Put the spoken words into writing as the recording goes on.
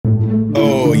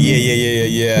Oh,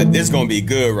 yeah. This is going to be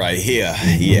good right here.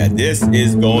 Yeah, this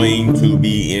is going to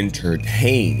be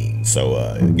entertaining.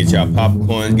 So get y'all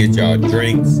popcorn, get y'all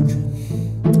drinks.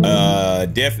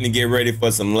 Definitely get ready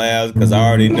for some laughs because I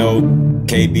already know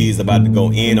KB is about to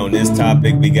go in on this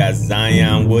topic. We got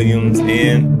Zion Williams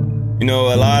and, you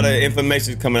know, a lot of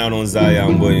information is coming out on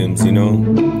Zion Williams, you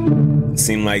know. It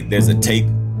seems like there's a tape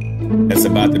that's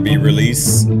about to be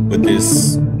released with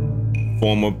this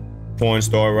former porn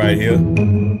star right here.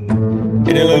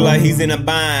 And it look like he's in a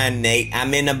bind, Nate.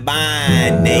 I'm in a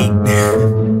bind, Nate.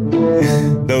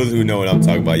 Those who know what I'm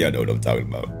talking about, y'all know what I'm talking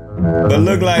about. But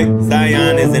look like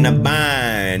Zion is in a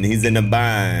bind. He's in a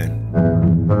bind.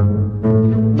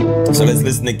 So let's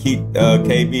listen to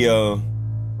KB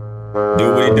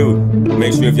do what he do.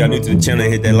 Make sure if y'all new to the channel,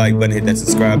 hit that like button, hit that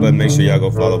subscribe button. Make sure y'all go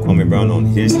follow Kwame Brown on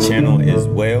his channel as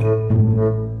well.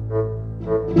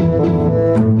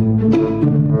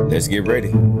 Let's get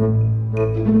ready.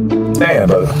 Damn,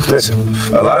 brother. Listen,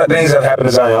 a lot of things have happened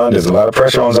to Zion. There's a lot of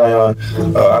pressure on Zion.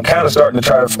 I'm kind of starting to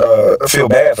try to feel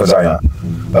bad for Zion.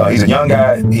 He's a young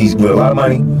guy. He's with a lot of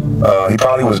money. He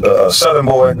probably was a Southern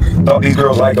boy. Thought these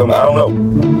girls liked him. I don't know.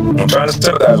 I'm trying to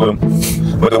sympathize with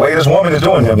him. But the way this woman is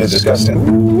doing him is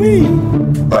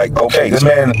disgusting. Like, okay, this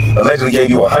man allegedly gave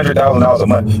you $100,000 a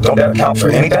month. Don't that account for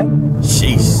anything?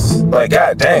 Jeez. Like,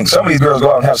 god dang, some of these girls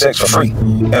go out and have sex for free.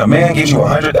 And a man gives you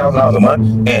 $100,000 a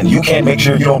month, and you can't make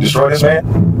sure you don't destroy this man?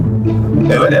 And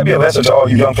let that be a lesson to all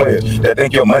you young players that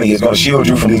think your money is going to shield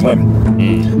you from these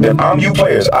women. If I'm you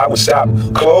players, I would stop.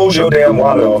 Close your damn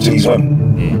wallet off to these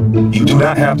women. You do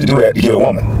not have to do that to get a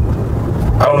woman.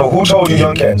 I don't know who told you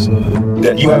young cats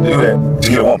that you have to do that to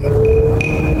get a woman.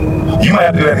 You might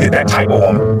have to do that to get that type of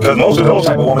woman, because most of those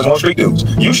type of women want street dudes.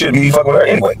 You shouldn't be fucking with her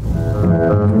anyway.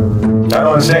 I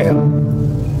don't understand.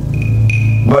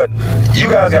 But you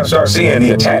guys got to start seeing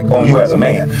the attack on you as a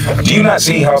man. Do you not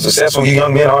see how successful you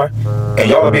young men are? And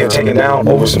y'all are being taken down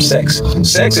over some sex.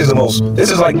 Sex is the most,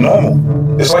 this is like normal.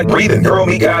 It's like breathing. Girl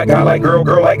meet guy, guy like girl,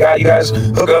 girl like guy. You guys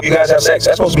hook up, you guys have sex.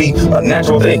 That's supposed to be a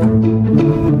natural thing.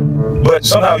 But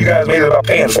somehow you guys made it about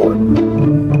paying for it.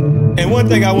 And one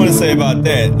thing I want to say about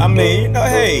that, I mean, you know,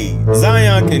 hey,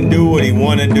 Zion can do what he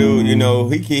want to do. You know,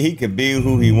 he could be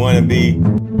who he want to be.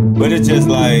 But it's just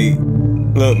like,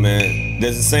 look, man,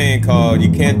 there's a saying called,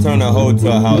 you can't turn a hoe to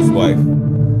a housewife.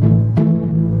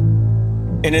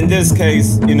 And in this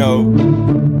case, you know,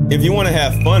 if you want to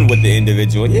have fun with the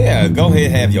individual, yeah, go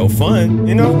ahead, have your fun,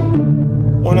 you know.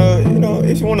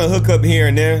 If you want to hook up here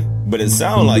and there, but it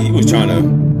sounded like you was trying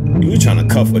to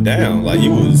cuff her down, like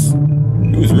you was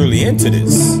really into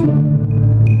this.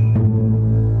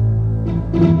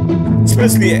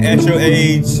 Especially at your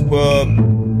age, well,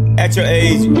 at your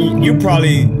age, you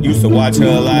probably used to watch her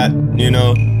a lot, you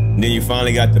know. Then you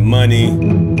finally got the money.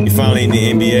 You finally in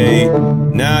the NBA.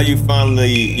 Now you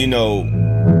finally, you know,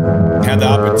 have the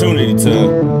opportunity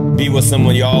to be with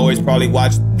someone you always probably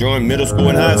watched during middle school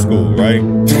and high school, right?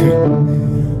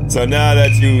 So now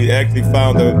that you actually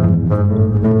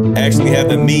actually have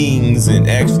the means and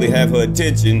actually have her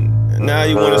attention, now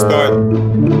you want to start.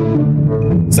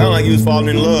 Sound like you was falling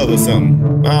in love or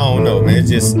something. I don't know, man.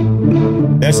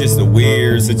 That's just a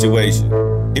weird situation.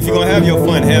 If you're gonna have your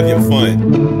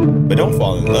fun, but don't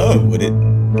fall in love with it.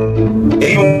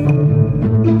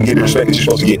 Even get the respect that you're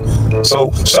supposed to get.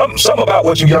 So something about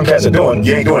what you young cats are doing,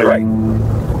 you ain't doing it right.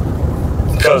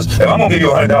 Because if I'm gonna give you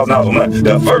 $100,000 a month,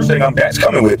 the first thing that's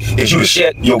coming with is you to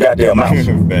shut your goddamn mouth.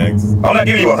 Thanks. I'm not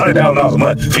giving you $100,000 a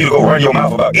month for you to go run your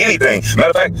mouth about anything. Matter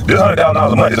of fact, this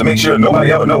 $100,000 a month is to make sure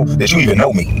nobody ever know that you even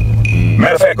know me.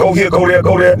 Matter of fact, go here, go there,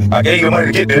 go there. I gave you the money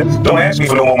to get there. Don't ask me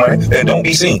for no more money, and don't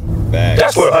be seen. Thanks.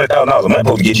 That's what $100,000 a month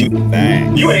supposed to get you.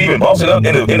 Thanks. You ain't even bossing up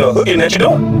in the hooking that you're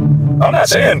doing. I'm not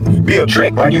saying be a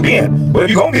trick like you being, but if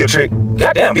you're gonna be a trick,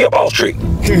 goddamn, be a boss trick.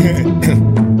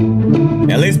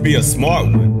 At least be a smart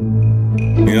one.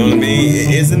 You know what I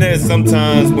mean? Isn't there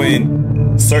sometimes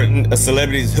when certain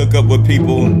celebrities hook up with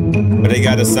people, but they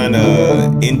gotta sign a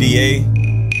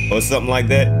NDA or something like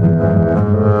that?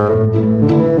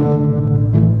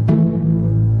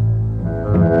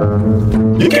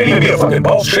 You can't even be a fucking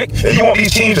boss trick, and you want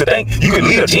these teams to think you can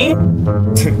lead a team?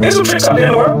 There's some tricks out there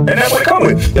in the world, and that's what it comes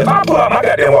with. If I pull out my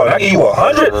goddamn wallet and I give you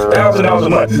 $100,000 a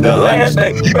month, the last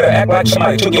thing, you better act like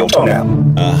somebody took your tongue out.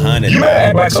 You better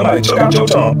act like somebody took out your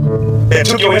tongue and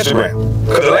took your Instagram.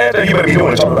 Because the last thing you better be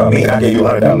doing is talking about me, and I gave you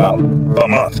 $100,000 a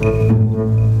month.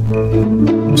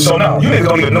 So now, you niggas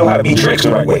don't even know how to be tricks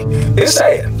the right way. It's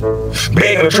sad.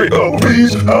 Begging a trick, oh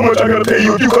please, how much I gotta pay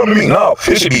you if you come to me? No,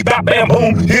 it should be bop, bam,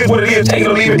 boom, here's what it is, take it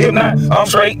or leave it. If not, I'm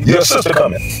straight, your sister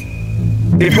coming.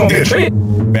 If you gonna be a trick,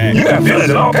 you got feelings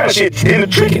and all kind of shit in the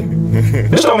tricking.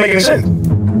 This don't make any sense.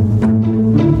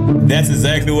 That's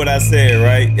exactly what I said,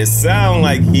 right? It sounded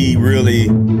like he really,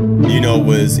 you know,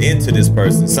 was into this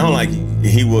person. It sounded like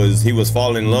he was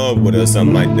falling in love with her or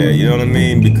something like that. You know what I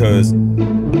mean? Because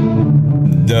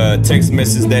the text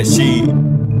message that she,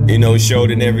 you know,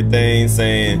 showed and everything,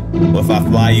 saying, well, if I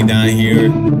fly you down here,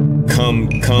 come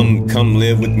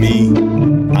live with me.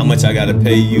 How much I gotta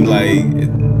pay you? Like,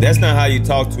 that's not how you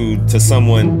talk to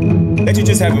someone that you're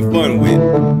just having fun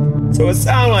with. So it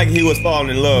sounded like he was falling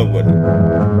in love with her.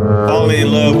 Falling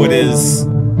in love with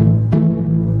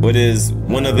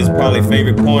one of his probably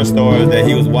favorite porn stars that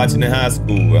he was watching in high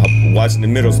school, watching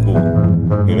in middle school,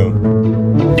 you know?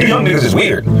 You young niggas is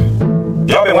weird.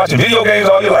 Y'all been watching video games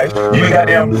all your life. You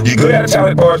good at the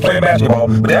talent bars playing basketball,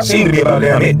 but that seemed to be about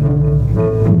damn it.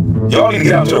 Y'all need to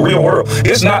get out into the real world.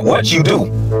 It's not what you do,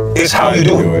 it's how you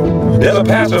do it. There's a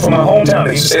pastor from my hometown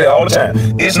that used to say that all the time.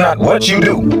 It's not what you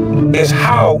do, it's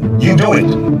how you do it.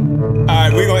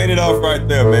 Alright, we're gonna end it off right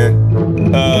there, man.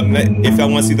 If y'all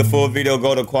want to see the full video,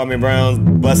 go to Kwame Brown's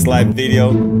Bus Life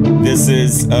video. This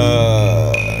is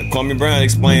Kwame Brown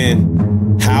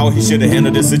explaining how he should have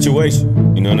handled this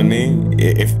situation. You know what I mean?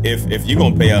 If you're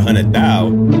gonna pay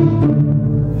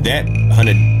 $100,000, that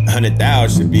 $100,000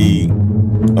 should be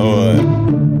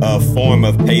a form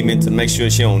of payment to make sure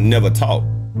she don't never talk.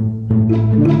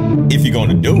 If you're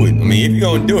gonna do it, I mean, if you're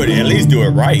gonna do it, at least do it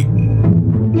right.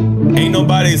 Ain't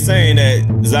nobody saying that,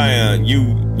 Zion,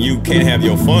 you can't have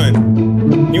your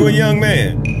fun. You a young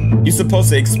man. You supposed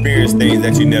to experience things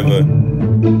that you never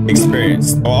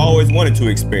experienced or always wanted to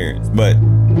experience. But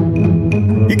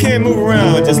you can't move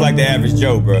around just like the average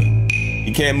Joe, bro.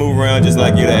 You can't move around just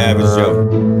like you're the average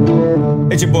Joe.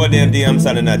 It's your boy, Damn D. I'm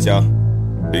signing out, y'all.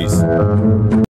 Peace.